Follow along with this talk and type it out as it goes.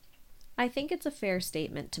I think it's a fair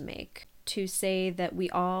statement to make, to say that we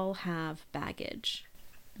all have baggage.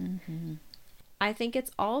 Mm-hmm. I think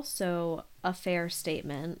it's also a fair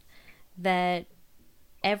statement that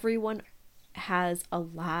everyone has a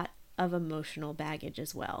lot of emotional baggage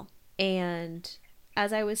as well. And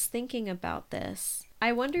as I was thinking about this,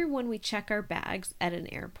 I wonder when we check our bags at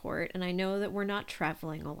an airport, and I know that we're not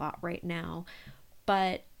traveling a lot right now,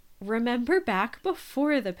 but remember back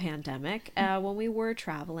before the pandemic, when we were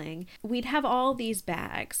traveling, we'd have all these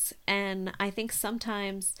bags. And I think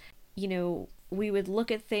sometimes, we would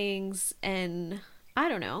look at things and I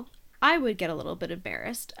don't know, I would get a little bit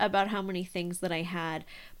embarrassed about how many things that I had.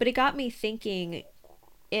 But it got me thinking,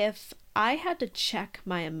 if I had to check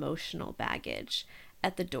my emotional baggage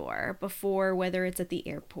at the door before, whether it's at the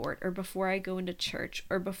airport or before I go into church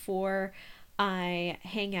or before I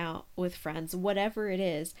hang out with friends, whatever it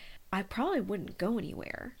is, I probably wouldn't go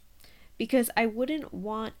anywhere, because I wouldn't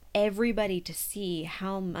want everybody to see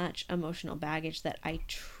how much emotional baggage that I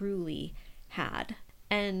truly had.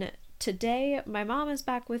 And today my mom is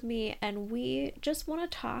back with me and we just want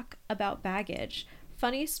to talk about baggage.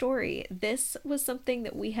 Funny story, this was something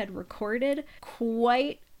that we had recorded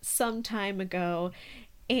quite some time ago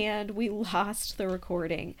and we lost the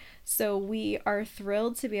recording. So we are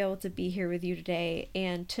thrilled to be able to be here with you today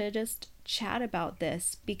and to just chat about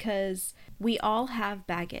this, because we all have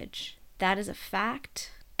baggage. That is a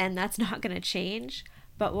fact, and that's not going to change.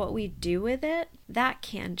 But what we do with it, that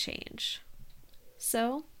can change.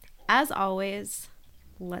 So, as always,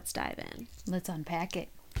 let's dive in. Let's unpack it.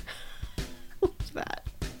 What's that?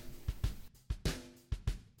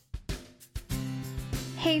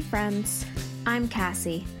 Hey friends, I'm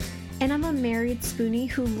Cassie, and I'm a married spoonie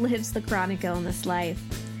who lives the chronic illness life.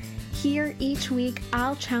 Here each week,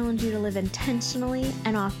 I'll challenge you to live intentionally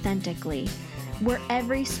and authentically, where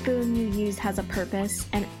every spoon you use has a purpose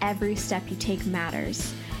and every step you take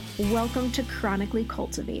matters. Welcome to Chronically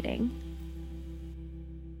Cultivating.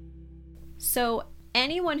 So,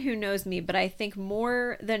 anyone who knows me, but I think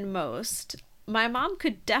more than most, my mom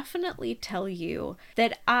could definitely tell you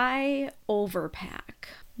that I overpack.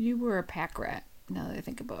 You were a pack rat, now that I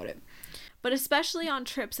think about it. But especially on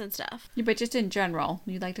trips and stuff. Yeah, but just in general,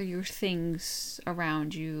 you liked all your things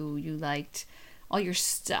around you. You liked all your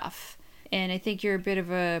stuff. And I think you're a bit of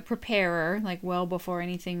a preparer, like well before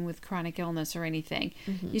anything with chronic illness or anything.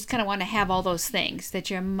 Mm-hmm. You just kind of want to have all those things that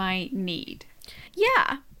you might need.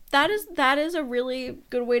 Yeah, that is a really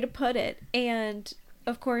good way to put it. And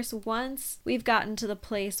of course, once we've gotten to the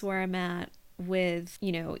place where I'm at with,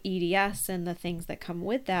 EDS and the things that come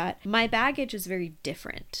with that, my baggage is very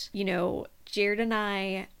different. Jared and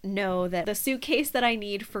I know that the suitcase that I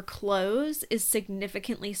need for clothes is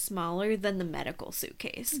significantly smaller than the medical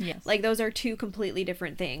suitcase. Yes. Like, those are two completely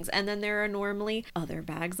different things. And then there are normally other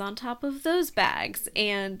bags on top of those bags.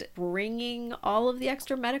 And bringing all of the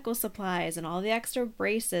extra medical supplies and all the extra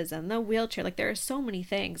braces and the wheelchair, like, there are so many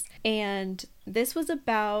things. And this was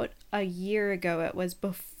about a year ago. It was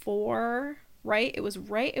before... Right? It was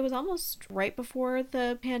almost right before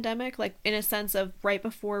the pandemic, like in a sense of right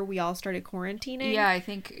before we all started quarantining. Yeah, I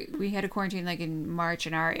think we had a quarantine like in March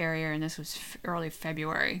in our area, and this was early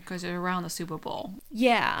February because it was around the Super Bowl.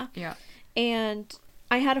 Yeah. Yeah. And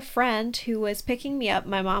I had a friend who was picking me up.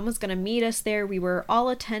 My mom was going to meet us there. We were all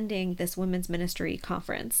attending this women's ministry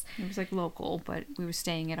conference. It was like local, but we were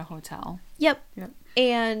staying at a hotel. Yep.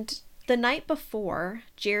 And the night before,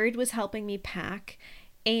 Jared was helping me pack,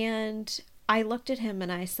 and I looked at him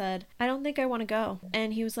and I said, I don't think I want to go.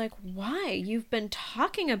 And he was like, why? You've been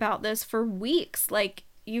talking about this for weeks. Like,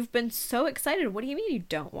 you've been so excited. What do you mean you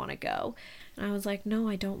don't want to go? And I was like, no,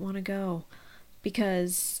 I don't want to go.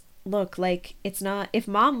 Because, look, like, it's not, if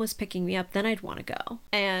mom was picking me up, then I'd want to go.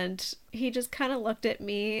 And he just kind of looked at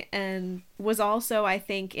me and was also, I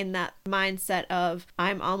think, in that mindset of,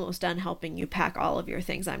 I'm almost done helping you pack all of your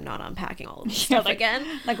things. I'm not unpacking all of this stuff like, again.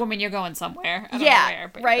 Like when you're going somewhere. I don't know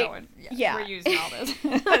where, but right. You're going, Yeah. We're using all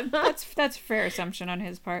this. That's a fair assumption on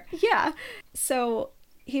his part. Yeah. So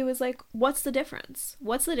he was like, what's the difference?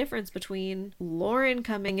 What's the difference between Lauren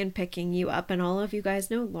coming and picking you up? And all of you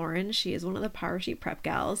guys know Lauren. She is one of the Power Sheet Prep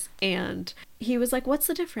gals. And he was like, what's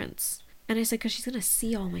the difference? And I said, because she's going to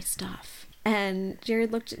see all my stuff. And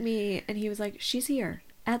Jared looked at me and he was like, she's here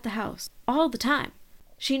at the house all the time.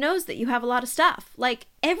 She knows that you have a lot of stuff. Like,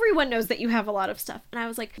 everyone knows that you have a lot of stuff. And I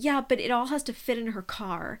was like, yeah, but it all has to fit in her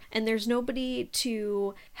car. And there's nobody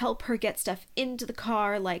to help her get stuff into the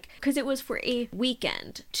car. Like, because it was for a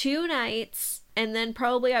weekend, 2 nights And then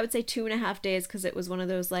probably I would say 2.5 days because it was one of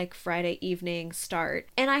those like Friday evening start.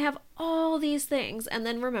 And I have all these things. And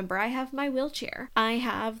then remember, I have my wheelchair. I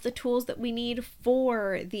have the tools that we need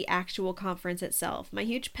for the actual conference itself, my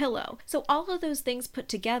huge pillow. So all of those things put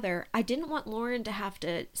together, I didn't want Lauren to have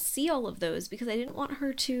to see all of those because I didn't want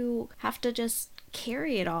her to have to just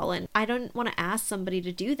carry it all, and I don't want to ask somebody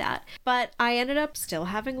to do that. But I ended up still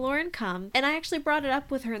having Lauren come, and I actually brought it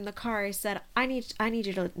up with her in the car. I said, I need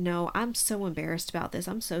you to know I'm so embarrassed about this.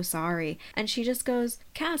 I'm so sorry. And she just goes,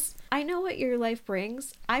 Cass, I know what your life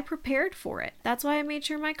brings. I prepared for it. That's why I made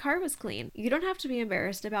sure my car was clean. You don't have to be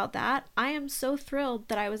embarrassed about that. I am so thrilled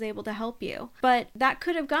that I was able to help you. But that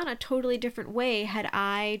could have gone a totally different way had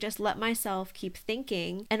I just let myself keep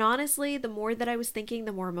thinking. And honestly, the more that I was thinking,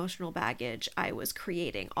 the more emotional baggage I was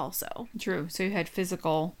creating also. True. So you had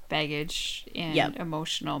physical baggage and Yep.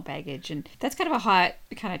 emotional baggage. And that's kind of a hot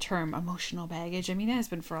kind of term, emotional baggage. I mean, it has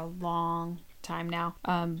been for a long time now.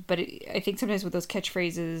 But I think sometimes with those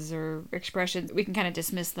catchphrases or expressions, we can kind of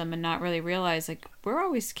dismiss them and not really realize like we're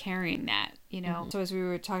always carrying that, you know? So as we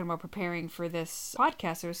were talking about preparing for this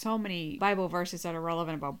podcast, there were so many Bible verses that are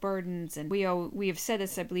relevant about burdens. And we have said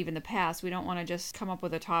this, I believe, in the past. We don't want to just come up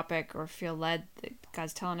with a topic or feel led that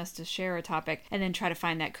God's telling us to share a topic and then try to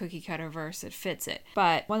find that cookie cutter verse that fits it.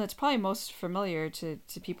 But one that's probably most familiar to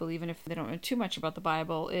people, even if they don't know too much about the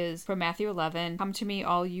Bible, is from Matthew 11. Come to me,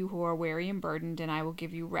 all you who are weary and burdened, and I will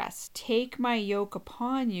give you rest. Take my yoke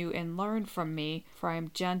upon you and learn from me, for I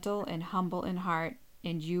am gentle and humble in heart,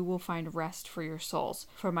 and you will find rest for your souls.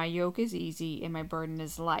 For my yoke is easy and my burden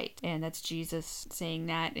is light. And that's Jesus saying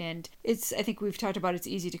that. And I think we've talked about it's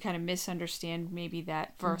easy to kind of misunderstand maybe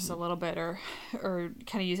that verse a little bit or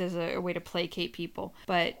kind of use it as a way to placate people.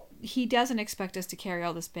 But he doesn't expect us to carry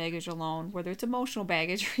all this baggage alone, whether it's emotional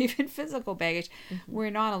baggage or even physical baggage.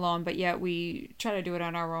 We're not alone, but yet we try to do it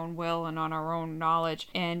on our own will and on our own knowledge.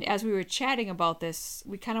 And as we were chatting about this,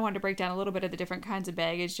 we kind of wanted to break down a little bit of the different kinds of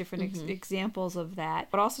baggage, different examples of that,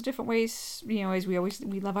 but also different ways, you know, as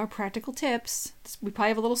we love our practical tips. We probably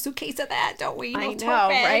have a little suitcase of that, don't we? I know,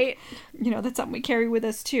 right? You know, that's something we carry with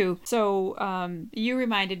us too. So you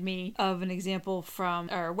reminded me of an example from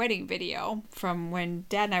our wedding video from when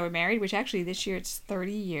Dad and I were married, which actually this year it's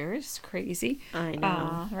 30 years. Crazy. I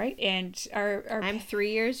know. Right? And our I'm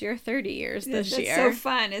 3 years, you're 30 years this that's year. so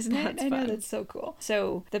fun, isn't it? That's I know, fun. that's so cool.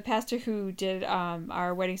 So the pastor who did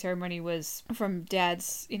our wedding ceremony was from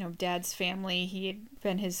Dad's family. He had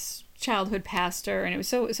been his childhood pastor, and it was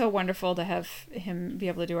so wonderful to have him be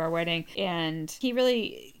able to do our wedding. And he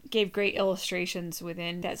really gave great illustrations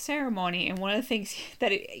within that ceremony. And one of the things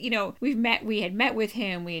that we had met with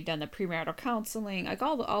him, we had done the premarital counseling, like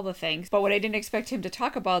all the things. But what I didn't expect him to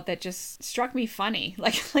talk about that just struck me funny,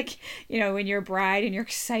 like you know, when you're a bride and you're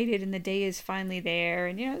excited and the day is finally there,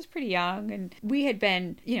 and you know, I was pretty young, and we had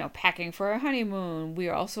been, you know, packing for our honeymoon. We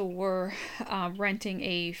also were renting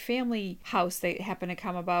a family house that happened to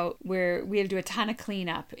come about where we had to do a ton of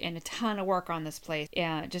cleanup and a ton of work on this place,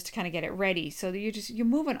 just to kind of get it ready. So you're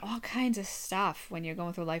moving all kinds of stuff when you're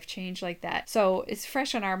going through life change like that. So it's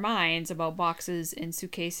fresh on our minds about boxes and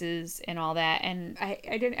suitcases and all that. And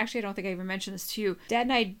I don't think I even mentioned this to you. Dad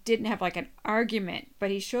and I didn't have like an argument, but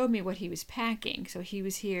he showed me what he was packing. So he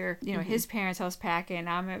was here, you know, his parents' house packing,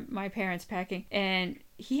 I'm at my parents' packing, and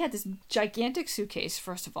he had this gigantic suitcase,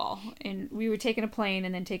 first of all, and we were taking a plane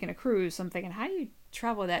and then taking a cruise. So I'm thinking, how do you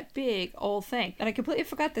travel that big old thing? And I completely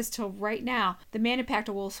forgot this till right now. The man had packed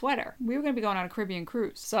a wool sweater. We were going to be going on a Caribbean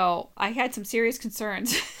cruise. So I had some serious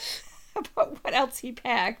concerns about what else he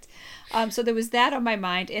packed. So there was that on my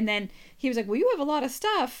mind. And then he was like, well, you have a lot of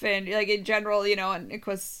stuff. And like in general, you know, and of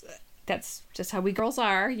course, that's just how we girls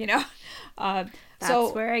are, you know.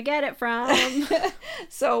 That's where I get it from.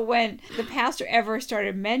 So when the pastor ever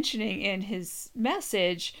started mentioning in his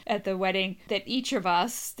message at the wedding that each of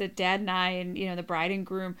us, that Dad and I and, you know, the bride and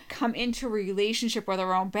groom, come into a relationship with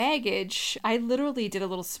our own baggage, I literally did a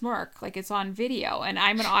little smirk, like it's on video. And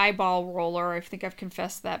I'm an eyeball roller. I think I've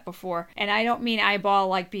confessed that before. And I don't mean eyeball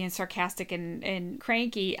like being sarcastic and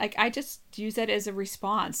cranky. Like I just use that as a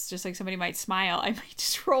response, just like somebody might smile. I might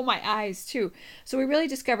just roll my eyes too. So we really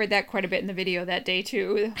discovered that quite a bit in the video that day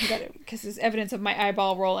too, because there's evidence of my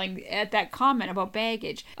eyeball rolling at that comment about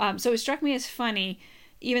baggage. So it struck me as funny,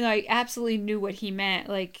 even though I absolutely knew what he meant,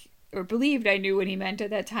 like, or believed I knew what he meant at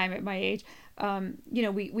that time at my age. You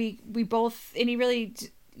know, we both, and he really,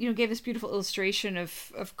 you know, gave this beautiful illustration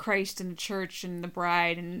of Christ and the church and the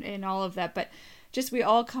bride and all of that. But just we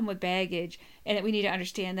all come with baggage. and that we need to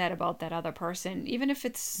understand that about that other person. Even if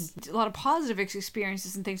it's a lot of positive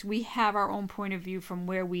experiences and things, we have our own point of view from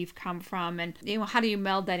where we've come from, and how do you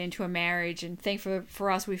meld that into a marriage? And thankfully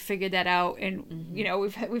for us, we figured that out, and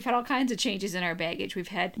we've had all kinds of changes in our baggage. We've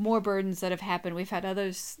had more burdens that have happened. We've had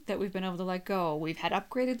others that we've been able to let go. We've had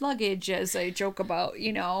upgraded luggage, as I joke about.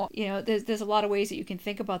 There's a lot of ways that you can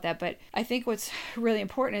think about that, but I think what's really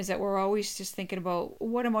important is that we're always just thinking about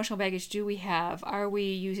what emotional baggage do we have? Are we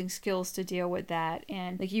using skills to deal with that?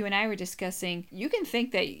 And like you and I were discussing, you can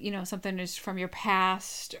think that something is from your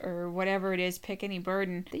past or whatever it is, pick any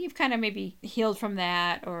burden, that you've kind of maybe healed from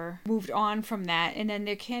that or moved on from that, and then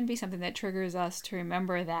there can be something that triggers us to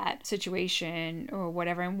remember that situation or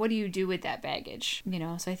whatever. And what do you do with that baggage?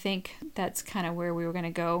 So I think that's kind of where we were going to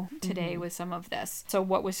go today with some of this. So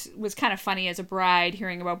what was kind of funny as a bride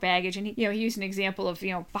hearing about baggage, and he used an example of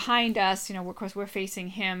behind us, of course we're facing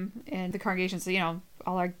him and the congregation, so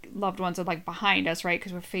all our loved ones are like behind us, right?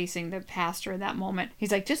 Because we're facing the pastor in that moment.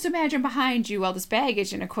 He's like, just imagine behind you all this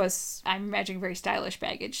baggage. And of course, I'm imagining very stylish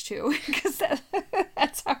baggage too, because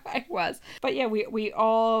that's how I was. But yeah, we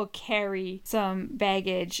all carry some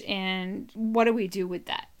baggage. And what do we do with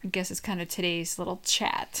that? I guess it's kind of today's little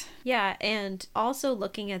chat. Yeah, and also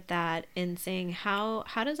looking at that and saying how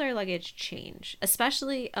does our luggage change,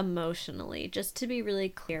 especially emotionally. Just to be really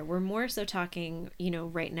clear, we're more so talking,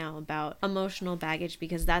 right now about emotional baggage,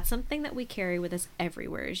 because that's something that we carry with us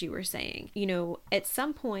everywhere, as you were saying. At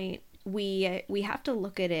some point we have to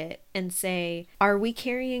look at it and say, are we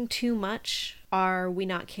carrying too much? Are we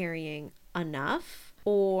not carrying enough?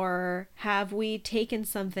 Or have we taken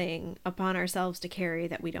something upon ourselves to carry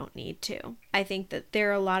that we don't need to? I think that there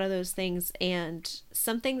are a lot of those things, and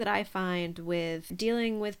something that I find with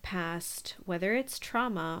dealing with past, whether it's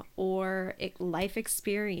trauma or life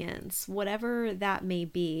experience, whatever that may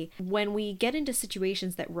be, when we get into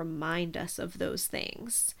situations that remind us of those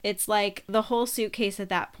things, it's like the whole suitcase at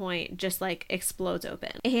that point just like explodes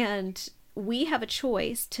open. And we have a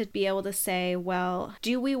choice to be able to say, well,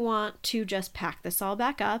 do we want to just pack this all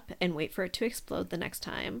back up and wait for it to explode the next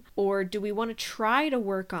time? Or do we want to try to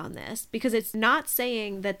work on this? Because it's not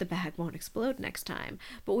saying that the bag won't explode next time,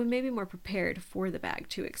 but we may be more prepared for the bag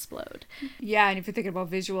to explode. Yeah, and if you're thinking about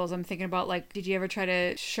visuals, I'm thinking about like, did you ever try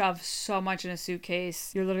to shove so much in a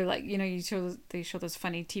suitcase? You're literally like, they show those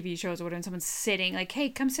funny TV shows or whatever, and someone's sitting like, hey,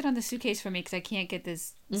 come sit on the suitcase for me because I can't get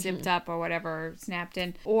this zipped up or whatever, snapped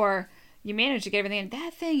in. Or you manage to get everything in.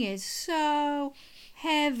 That thing is so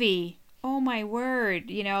heavy. Oh my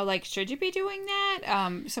word. Should you be doing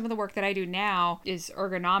that? Some of the work that I do now is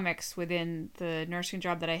ergonomics within the nursing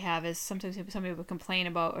job that I have. Is sometimes somebody would complain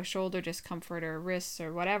about a shoulder discomfort or wrists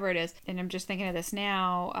or whatever it is. And I'm just thinking of this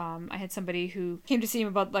now. I had somebody who came to see me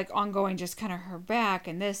about like ongoing just kind of her back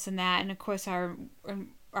and this and that. And of course our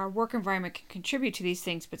work environment can contribute to these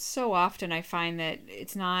things, but so often I find that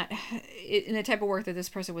it's not, in the type of work that this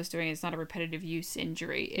person was doing, it's not a repetitive use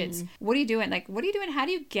injury. It's, what are you doing? Like, what are you doing? How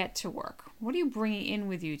do you get to work? What are you bringing in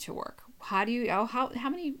with you to work? How do you,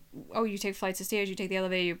 you take flights of stairs, you take the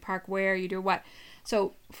elevator, you park where, you do what?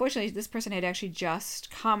 So fortunately, this person had actually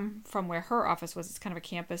just come from where her office was. It's kind of a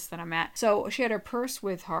campus that I'm at. So she had her purse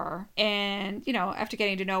with her. And, after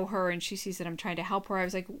getting to know her and she sees that I'm trying to help her, I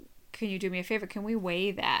was like, can you do me a favor? Can we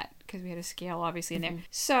weigh that? Because we had a scale obviously in there.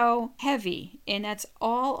 So heavy. And that's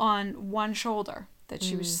all on one shoulder that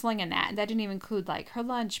she was slinging that. And that didn't even include like her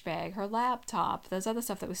lunch bag, her laptop, there's other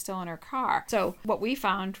stuff that was still in her car. So what we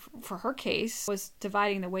found for her case was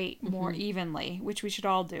dividing the weight more evenly, which we should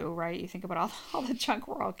all do, right? You think about all the junk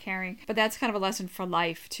we're all carrying. But that's kind of a lesson for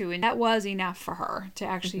life too. And that was enough for her to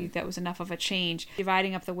actually, that was enough of a change.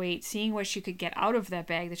 Dividing up the weight, seeing what she could get out of that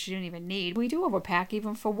bag that she didn't even need. We do overpack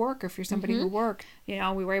even for work. If you're somebody who works, we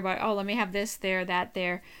worry about, let me have this there, that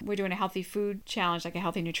there. We're doing a healthy food challenge, like a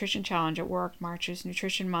healthy nutrition challenge at work. March is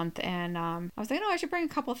Nutrition Month, and I was thinking, I should bring a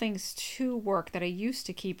couple things to work that I used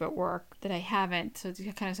to keep at work that I haven't. So it's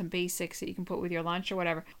kind of some basics that you can put with your lunch or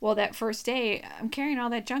whatever. Well, that first day, I'm carrying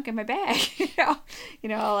all that junk in my bag,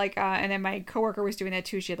 and then my coworker was doing that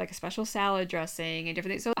too. She had like a special salad dressing and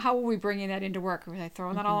different things. So how were we bringing that into work? Was I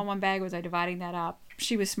throwing that all in one bag? Was I dividing that up?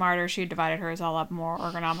 She was smarter. She had divided hers all up more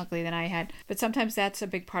ergonomically than I had. But sometimes that's a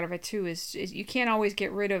big part of it too, is you can't always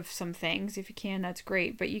get rid of some things. If you can, that's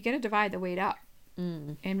great. But you got to divide the weight up.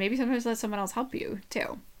 And maybe sometimes let someone else help you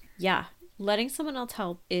too. Yeah. Letting someone else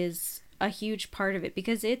help is a huge part of it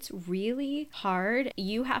because it's really hard.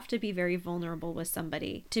 You have to be very vulnerable with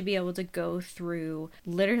somebody to be able to go through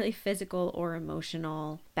literally physical or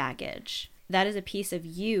emotional baggage that is a piece of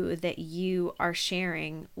you that you are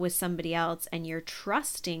sharing with somebody else, and you're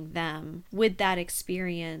trusting them with that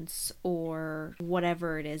experience or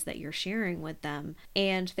whatever it is that you're sharing with them.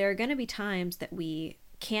 And there are going to be times that we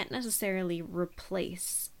can't necessarily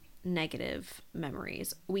replace negative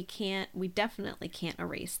memories. We definitely can't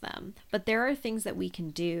erase them. But there are things that we can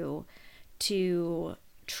do to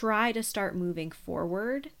try to start moving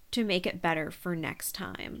forward to make it better for next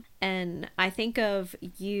time. And I think of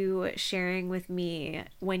you sharing with me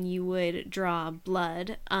when you would draw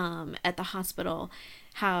blood at the hospital,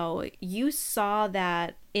 how you saw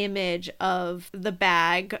that image of the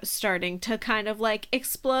bag starting to kind of like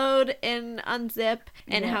explode and unzip,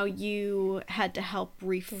 and how you had to help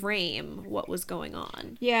reframe what was going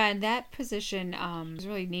on. Yeah, and that position was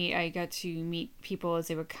really neat. I got to meet people as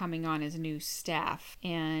they were coming on as new staff,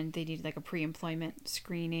 and they needed like a pre-employment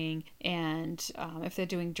screening. And if they're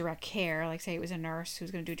doing direct care, like say it was a nurse who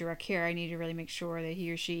was going to do direct care, I needed to really make sure that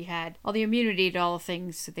he or she had all the immunity to all the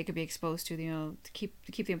things that they could be exposed to, to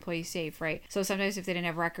keep the employees safe, right? So sometimes if they didn't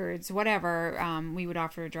have records, whatever, we would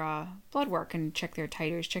offer to draw blood work and check their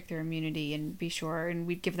titers, check their immunity, and be sure, and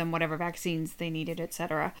we'd give them whatever vaccines they needed,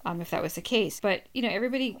 etc. If that was the case. But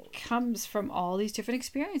everybody comes from all these different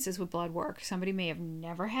experiences with blood work. Somebody may have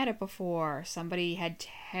never had it before. Somebody had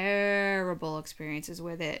terrible experiences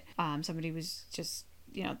with it. Somebody was just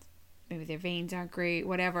maybe their veins aren't great,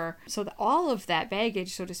 whatever. So all of that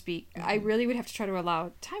baggage, so to speak, I really would have to try to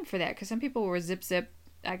allow time for that, because some people were zip,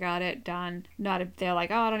 I got it, done. Not if they're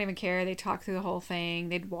like, oh, I don't even care. They talk through the whole thing.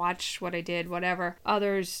 They'd watch what I did, whatever.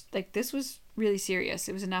 Others, like, this was really serious.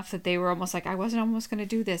 It was enough that they were almost like, I wasn't almost going to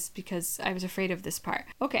do this because I was afraid of this part.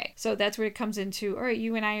 Okay, so that's where it comes into, all right,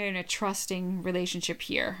 you and I are in a trusting relationship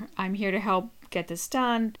here. I'm here to help get this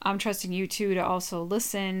done. I'm trusting you two to also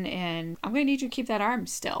listen, and I'm going to need you to keep that arm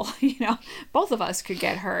still. Both of us could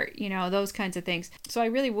get hurt, those kinds of things. So I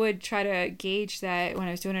really would try to gauge that when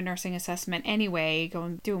I was doing a nursing assessment anyway,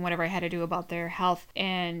 doing whatever I had to do about their health,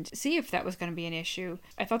 and see if that was going to be an issue.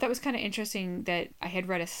 I thought that was kind of interesting that I had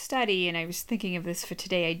read a study, and I was thinking of this for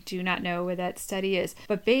today. I do not know where that study is,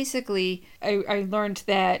 but basically I learned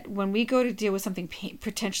that when we go to deal with something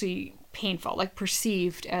potentially painful, like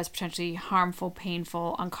perceived as potentially harmful,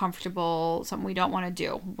 painful, uncomfortable, something we don't want to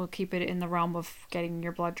do, we'll keep it in the realm of getting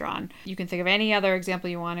your blood drawn. You can think of any other example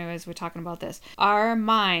you want to as we're talking about this. Our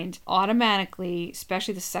mind automatically,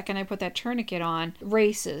 especially the second I put that tourniquet on,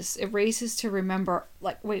 races. It races to remember,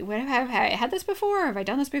 like, wait, have I had this before? Have I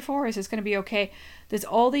done this before? Is this going to be okay? There's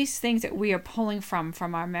all these things that we are pulling from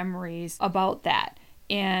our memories about that.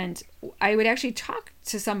 And I would actually talk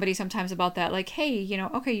to somebody sometimes about that, like, hey,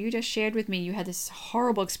 okay, you just shared with me you had this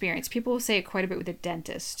horrible experience. People will say it quite a bit with the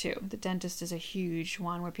dentist too. The dentist is a huge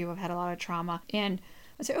one where people have had a lot of trauma. And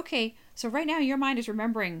I say, okay, so right now your mind is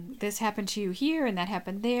remembering this happened to you here and that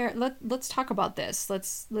happened there. Let's talk about this.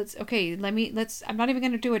 I'm not even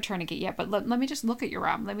going to do a tourniquet yet, but let me just look at your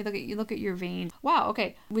arm. Let me look at your veins. Wow,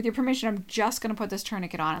 okay. With your permission, I'm just going to put this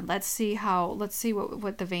tourniquet on, and let's see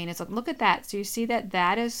what the vein is. Look at that. So you see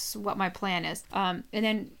that is what my plan is. And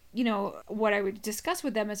then, what I would discuss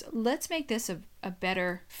with them is, let's make this a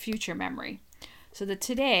better future memory. So that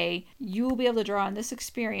today you will be able to draw on this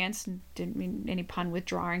experience, didn't mean any pun with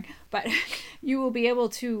drawing, but you will be able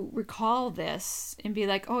to recall this and be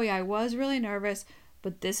like, oh yeah, I was really nervous,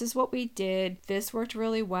 but this is what we did. This worked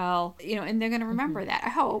really well, and they're going to remember that, I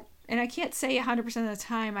hope. And I can't say 100% of the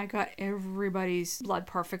time I got everybody's blood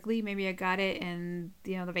perfectly. Maybe I got it and,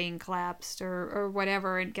 the vein collapsed or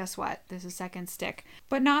whatever. And guess what? There's a second stick.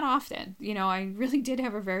 But not often. I really did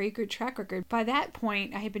have a very good track record. By that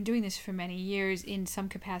point, I had been doing this for many years in some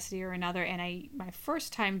capacity or another. And my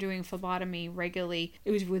first time doing phlebotomy regularly,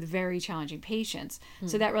 it was with very challenging patients.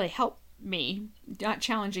 So that really helped me, not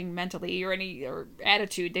challenging mentally or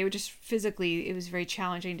attitude. They were just physically, it was very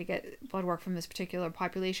challenging to get blood work from this particular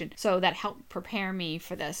population. So that helped prepare me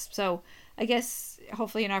for this. So I guess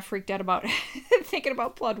hopefully you're not freaked out about thinking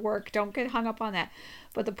about blood work. Don't get hung up on that.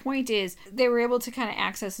 But the point is, they were able to kind of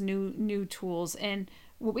access new tools. And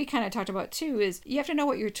what we kind of talked about too is you have to know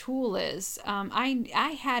what your tool is.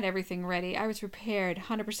 I had everything ready. I was prepared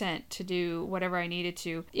 100% to do whatever I needed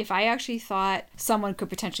to. If I actually thought someone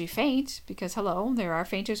could potentially faint, because hello, there are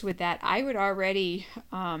fainters with that, I would already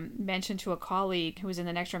mention to a colleague who was in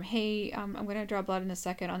the next room, hey, I'm going to draw blood in a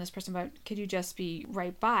second on this person, but could you just be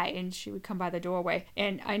right by? And she would come by the doorway.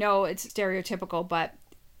 And I know it's stereotypical, but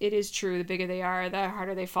it is true. The bigger they are, the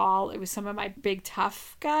harder they fall. It was some of my big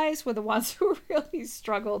tough guys were the ones who really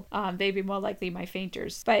struggled. They'd be more likely my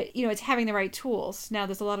fainters. But, you know, it's having the right tools. Now,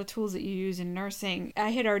 there's a lot of tools that you use in nursing. I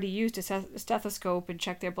had already used a stethoscope and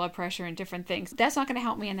checked their blood pressure and different things. That's not going to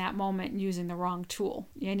help me in that moment using the wrong tool.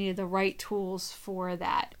 I needed the right tools for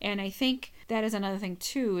that. And I think that is another thing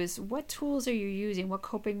too, is what tools are you using? What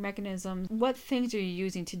coping mechanisms? What things are you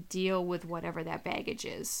using to deal with whatever that baggage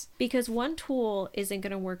is? Because one tool isn't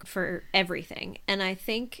going to work for everything. And I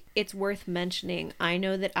think it's worth mentioning. I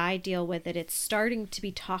know that I deal with it. It's starting to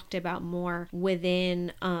be talked about more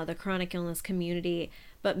within the chronic illness community.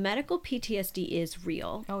 But medical PTSD is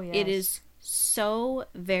real. Oh, yes. It is so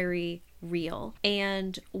very real.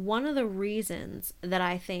 And one of the reasons that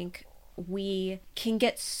I think we can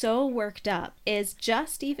get so worked up is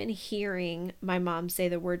just even hearing my mom say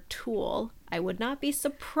the word tool. I would not be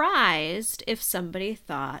surprised if somebody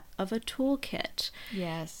thought of a toolkit.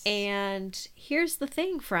 Yes. And here's the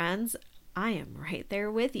thing, friends. I am right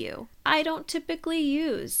there with you. I don't typically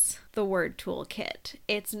use the word toolkit.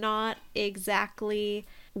 It's not exactly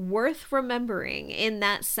worth remembering in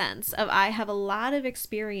that sense of I have a lot of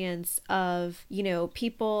experience of, you know,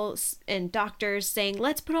 people and doctors saying,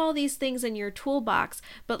 let's put all these things in your toolbox,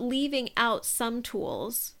 but leaving out some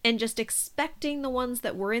tools and just expecting the ones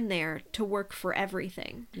that were in there to work for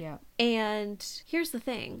everything. Yeah. And here's the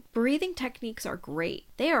thing. Breathing techniques are great.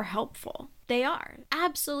 They are helpful. They are.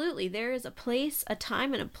 Absolutely. There is a place, a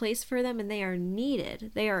time, and a place for them, and they are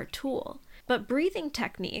needed. They are a tool. But breathing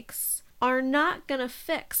techniques are not going to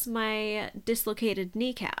fix my dislocated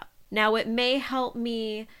kneecap. Now, it may help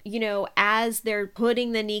me, you know, as they're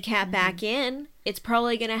putting the kneecap back in. It's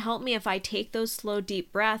probably going to help me if I take those slow,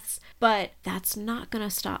 deep breaths, but that's not going to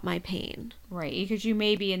stop my pain. Right, because you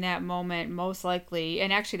may be in that moment most likely,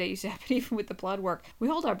 and actually that used to happen even with the blood work, we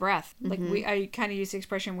hold our breath. Like I kind of use the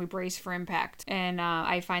expression, we brace for impact. And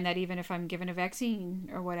I find that even if I'm given a vaccine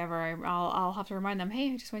or whatever, I'll have to remind them,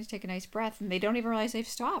 hey, I just want you to take a nice breath. And they don't even realize they've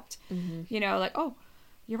stopped. You know, like, oh,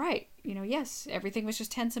 you're right. You know, yes, everything was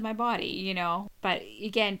just tense in my body, you know. But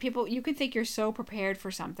again, people, you can think you're so prepared for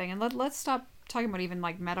something. And let's stop talking about even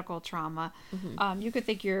like medical trauma. You could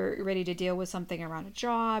think you're ready to deal with something around a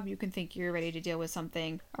job. You can think you're ready to deal with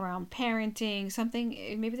something around parenting, something,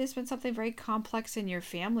 maybe there's been something very complex in your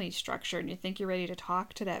family structure and you think you're ready to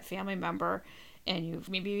talk to that family member. And you've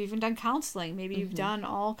even done counseling. Maybe you've done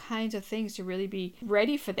all kinds of things to really be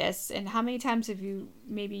ready for this. And how many times have you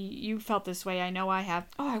felt this way? I know I have.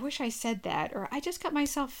 Oh, I wish I said that. Or I just got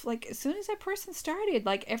myself, like, as soon as that person started,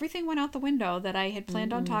 like, everything went out the window that I had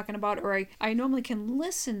planned on talking about. Or I normally can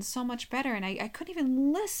listen so much better. And I couldn't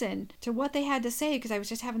even listen to what they had to say because I was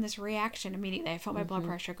just having this reaction immediately. I felt my blood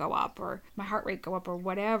pressure go up or my heart rate go up or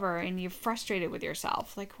whatever. And you're frustrated with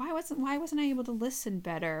yourself. Like, why wasn't I able to listen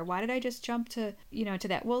better? Why did I just jump to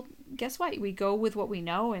that? Well, guess what? We go with what we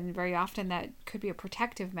know, and very often that could be a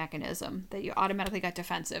protective mechanism that you automatically got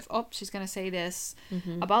defensive. Oh, she's going to say this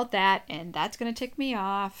about that, and that's going to tick me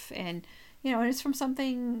off. And, you know, and it's from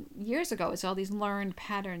something years ago. It's all these learned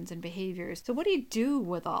patterns and behaviors. So what do you do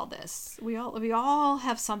with all this? We all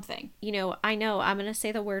have something. You know I'm going to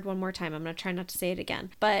say the word one more time. I'm going to try not to say it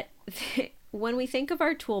again. But when we think of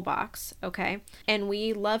our toolbox, okay, and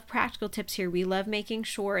we love practical tips here, we love making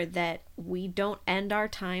sure that we don't end our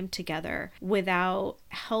time together without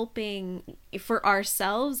helping for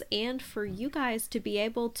ourselves and for you guys to be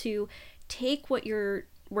able to take what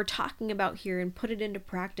we're talking about here and put it into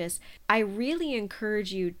practice. I really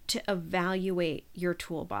encourage you to evaluate your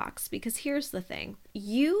toolbox, because here's the thing.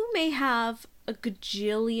 You may have a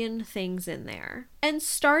gajillion things in there. And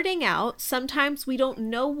starting out, sometimes we don't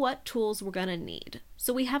know what tools we're going to need.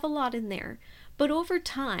 So we have a lot in there. But over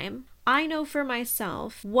time, I know for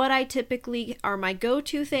myself what I typically are my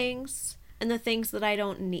go-to things and the things that I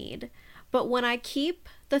don't need. But when I keep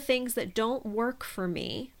the things that don't work for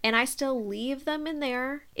me and I still leave them in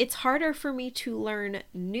there, it's harder for me to learn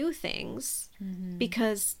new things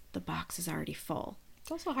because the box is already full.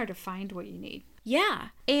 It's also hard to find what you need. Yeah.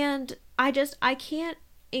 And I can't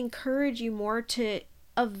encourage you more to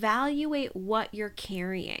evaluate what you're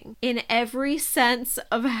carrying in every sense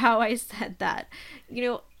of how I said that. You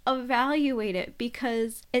know, evaluate it,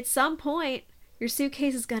 because at some point your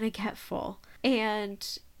suitcase is going to get full.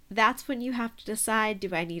 And that's when you have to decide, do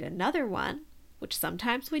I need another one? Which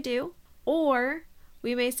sometimes we do. Or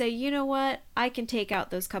we may say, you know what? I can take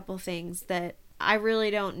out those couple things that I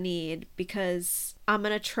really don't need because I'm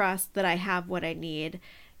going to trust that I have what I need.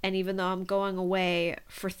 And even though I'm going away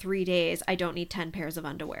for 3 days, I don't need 10 pairs of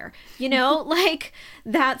underwear, you know, like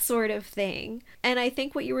that sort of thing. And I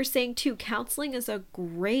think what you were saying too, counseling is a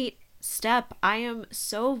great step. I am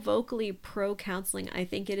so vocally pro counseling. I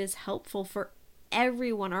think it is helpful for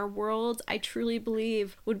everyone. Our world, I truly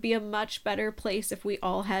believe, would be a much better place if we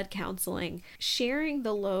all had counseling. Sharing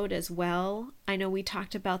the load as well. I know we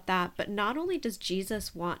talked about that, but not only does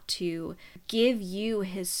Jesus want to give you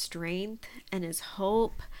his strength and his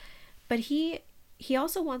hope, but he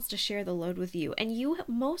also wants to share the load with you. And you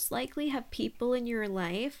most likely have people in your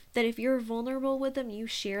life that if you're vulnerable with them, you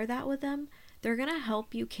share that with them, they're going to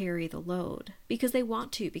help you carry the load because they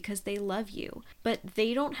want to, because they love you. But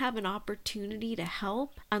they don't have an opportunity to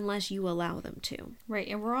help unless you allow them to. Right.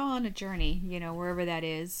 And we're all on a journey, wherever that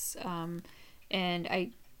is.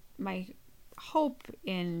 And my hope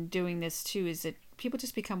in doing this too is that people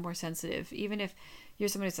just become more sensitive. Even if you're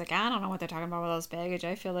somebody who's like, I don't know what they're talking about with all this baggage,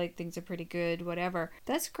 I feel like things are pretty good, whatever.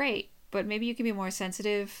 That's great. But maybe you can be more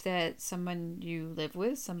sensitive that someone you live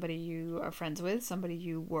with, somebody you are friends with, somebody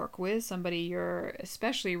you work with, somebody you're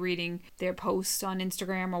especially reading their posts on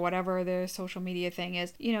Instagram or whatever their social media thing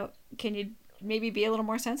is, can you maybe be a little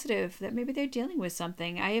more sensitive that maybe they're dealing with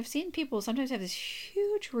something? I have seen people sometimes have this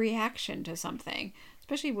huge reaction to something,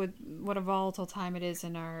 especially with what a volatile time it is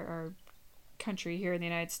in our country here in the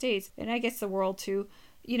United States, and I guess the world too.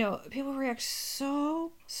 People react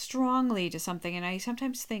so strongly to something, and I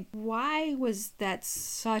sometimes think, why was that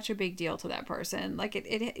such a big deal to that person? Like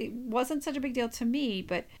it wasn't such a big deal to me,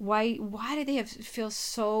 but why did they feel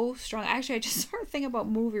so strong? Actually, I just saw a thing about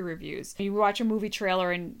movie reviews. You watch a movie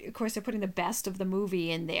trailer, and of course they're putting the best of the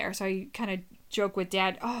movie in there, so I kind of joke with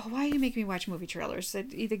Dad, oh, why do you make me watch movie trailers?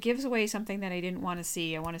 It either gives away something that I didn't want to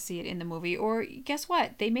see, I want to see it in the movie, or guess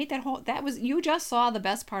what? They made you just saw the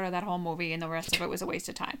best part of that whole movie and the rest of it was a waste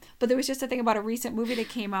of time. But there was just a thing about a recent movie that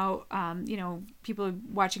came out, people are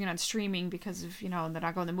watching it on streaming because of, they're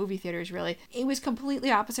not going to movie theaters really. It was completely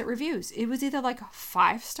opposite reviews. It was either like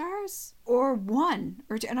 5 stars or 1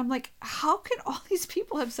 or 2. And I'm like, how can all these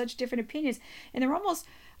people have such different opinions? And they're almost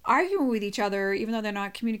arguing with each other, even though they're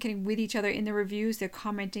not communicating with each other in the reviews, they're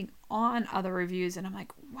commenting on other reviews. And I'm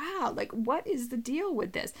like, wow, like what is the deal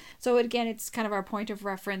with this? So again, it's kind of our point of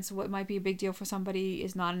reference. What might be a big deal for somebody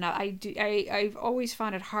is not enough. I've always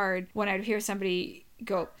found it hard when I'd hear somebody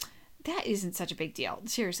go, that isn't such a big deal.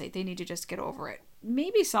 Seriously, they need to just get over it.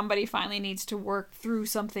 Maybe somebody finally needs to work through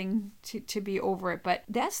something to be over it, but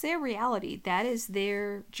that's their reality. That is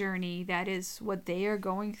their journey. That is what they are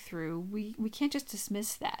going through. We can't just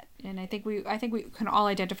dismiss that. And I think we can all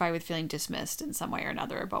identify with feeling dismissed in some way or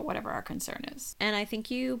another about whatever our concern is. And I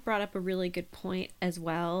think you brought up a really good point as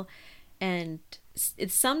well. And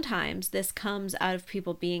sometimes this comes out of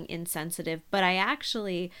people being insensitive, but I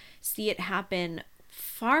actually see it happen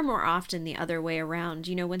far more often the other way around.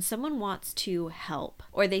 When someone wants to help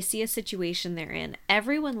or they see a situation they're in,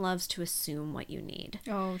 everyone loves to assume what you need.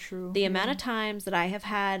 Oh, true. The amount of times that I have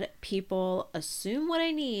had people assume what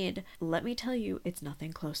I need, let me tell you, it's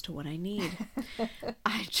nothing close to what I need.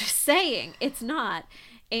 I'm just saying, it's not.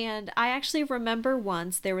 And I actually remember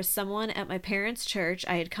once there was someone at my parents' church.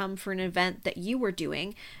 I had come for an event that you were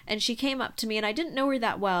doing, and she came up to me, and I didn't know her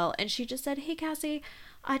that well, and she just said, "Hey, Cassie,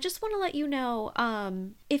 I just want to let you know,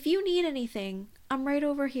 if you need anything, I'm right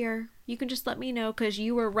over here. You can just let me know," because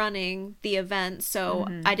you were running the event, so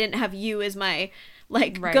I didn't have you as my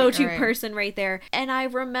go-to person right there. And I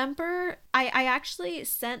remember I actually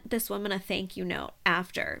sent this woman a thank you note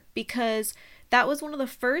after, because that was one of the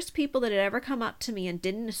first people that had ever come up to me and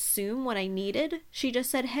didn't assume what I needed. She just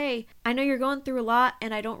said, "Hey, I know you're going through a lot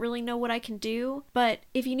and I don't really know what I can do, but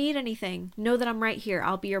if you need anything, know that I'm right here.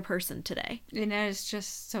 I'll be your person today." And that is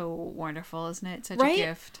just so wonderful, isn't it? Such right? a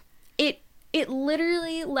gift. It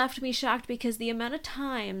literally left me shocked, because the amount of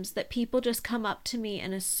times that people just come up to me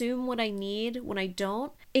and assume what I need when I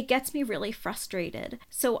don't, it gets me really frustrated.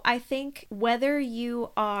 So I think whether you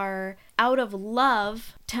are out of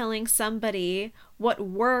love telling somebody what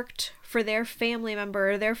worked for their family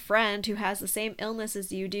member or their friend who has the same illness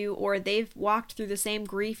as you do, or they've walked through the same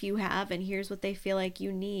grief you have and here's what they feel like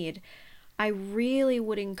you need, I really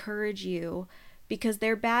would encourage you, because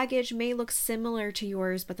their baggage may look similar to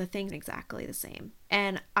yours, but the thing's exactly the same.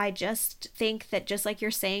 And I just think that, just like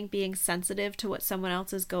you're saying, being sensitive to what someone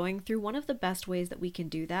else is going through, one of the best ways that we can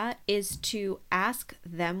do that is to ask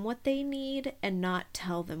them what they need and not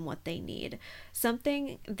tell them what they need.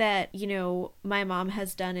 Something that, my mom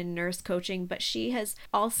has done in nurse coaching, but she has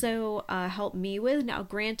also helped me with. Now,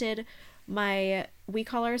 granted, we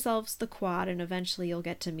call ourselves the Quad, and eventually you'll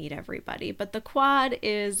get to meet everybody. But the Quad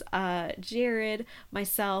is Jared,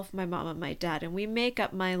 myself, my mom, and my dad, and we make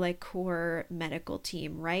up my core medical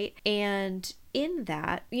team, right? And in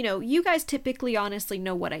that, you guys typically honestly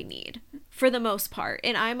know what I need for the most part.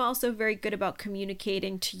 And I'm also very good about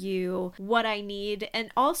communicating to you what I need and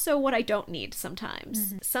also what I don't need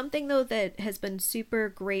sometimes. Something though that has been super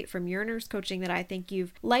great from your nurse coaching that I think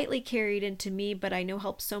you've lightly carried into me, but I know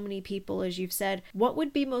helps so many people, is you've said, what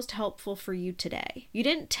would be most helpful for you today? You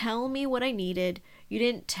didn't tell me what I needed. You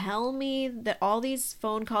didn't tell me that all these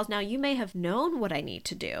phone calls. Now, you may have known what I need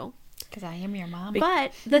to do, because I am your mom.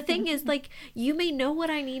 but the thing is, like, you may know what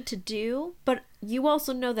I need to do, but you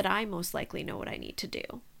also know that I most likely know what I need to do.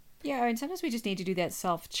 Yeah, and sometimes we just need to do that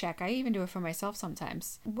self-check. I even do it for myself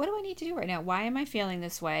sometimes. What do I need to do right now? Why am I feeling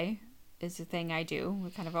this way? Is the thing I do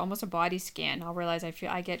with kind of almost a body scan. I'll realize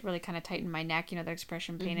I get really kind of tight in my neck, that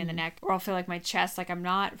expression, pain in the neck, or I'll feel like my chest, like I'm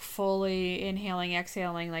not fully inhaling,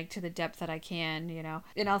 exhaling, like to the depth that I can,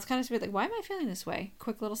 and I'll kind of be like, why am I feeling this way?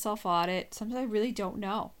 Quick little self-audit. Sometimes I really don't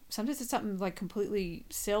know. Sometimes it's something like completely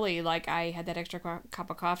silly, like I had that extra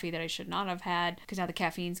cup of coffee that I should not have had because now the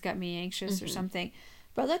caffeine's got me anxious or something.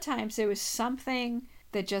 But other times there was something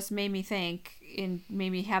that just made me think and made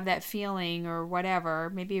me have that feeling or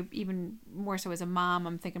whatever. Maybe even more so as a mom,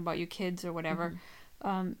 I'm thinking about your kids or whatever.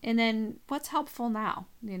 And then what's helpful now?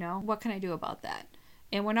 What can I do about that?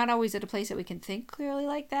 And we're not always at a place that we can think clearly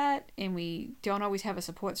like that. And we don't always have a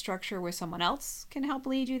support structure where someone else can help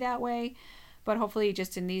lead you that way. But hopefully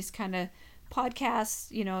just in these kind of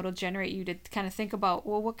podcasts, it'll generate you to kind of think about,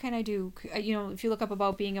 well, what can I do? If you look up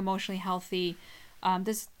about being emotionally healthy,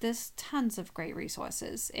 there's tons of great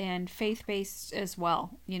resources and faith-based as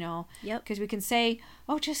well, Yep. because we can say,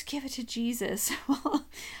 oh, just give it to Jesus. Well,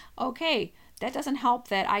 okay, that doesn't help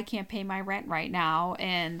that I can't pay my rent right now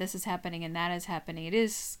and this is happening and that is happening. It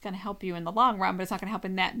is going to help you in the long run, but it's not going to help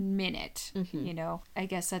in that minute. I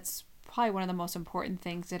guess that's probably one of the most important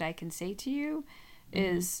things that I can say to you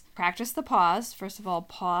is practice the pause. First of all,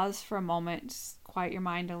 pause for a moment, just quiet your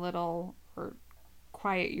mind a little, or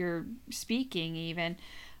quiet your speaking even,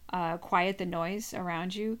 quiet the noise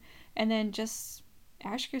around you, and then just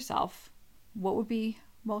ask yourself, what would be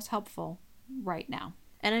most helpful right now?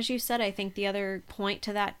 And as you said, I think the other point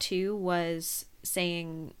to that too was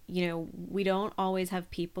saying, we don't always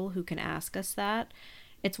have people who can ask us that.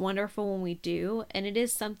 It's wonderful when we do. And it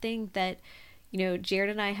is something that,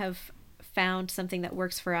 Jared and I have found something that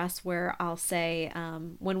works for us where I'll say,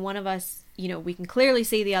 when one of us, we can clearly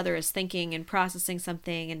see the other is thinking and processing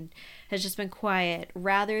something and has just been quiet,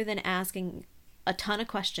 rather than asking a ton of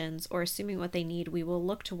questions or assuming what they need, we will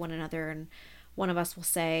look to one another and one of us will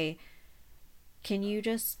say, can you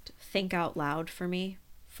just think out loud for me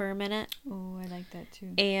for a minute? Oh, I like that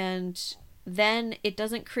too. And then it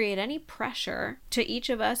doesn't create any pressure to each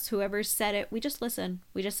of us, whoever said it. We just listen.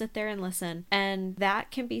 We just sit there and listen. And that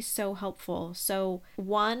can be so helpful. So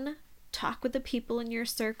one, talk with the people in your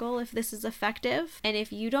circle if this is effective. And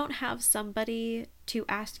if you don't have somebody to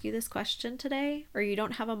ask you this question today, or you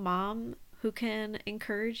don't have a mom who can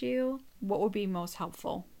encourage you, what would be most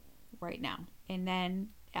helpful right now? And then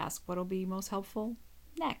ask what will be most helpful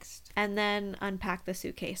next. And then unpack the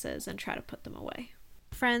suitcases and try to put them away.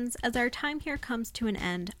 Friends, as our time here comes to an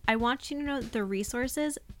end, I want you to know that the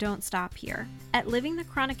resources don't stop here. At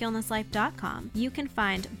livingthechronicillnesslife.com, you can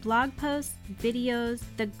find blog posts, videos,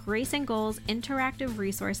 the Grace and Goals interactive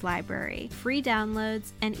resource library, free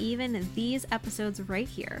downloads, and even these episodes right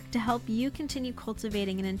here to help you continue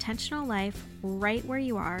cultivating an intentional life right where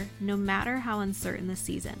you are, no matter how uncertain the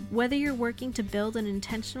season. Whether you're working to build an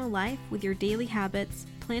intentional life with your daily habits,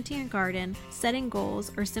 planting a garden, setting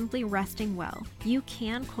goals, or simply resting well, you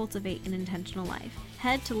can cultivate an intentional life.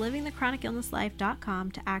 Head to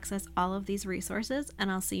livingthechronicillnesslife.com to access all of these resources, and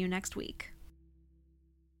I'll see you next week.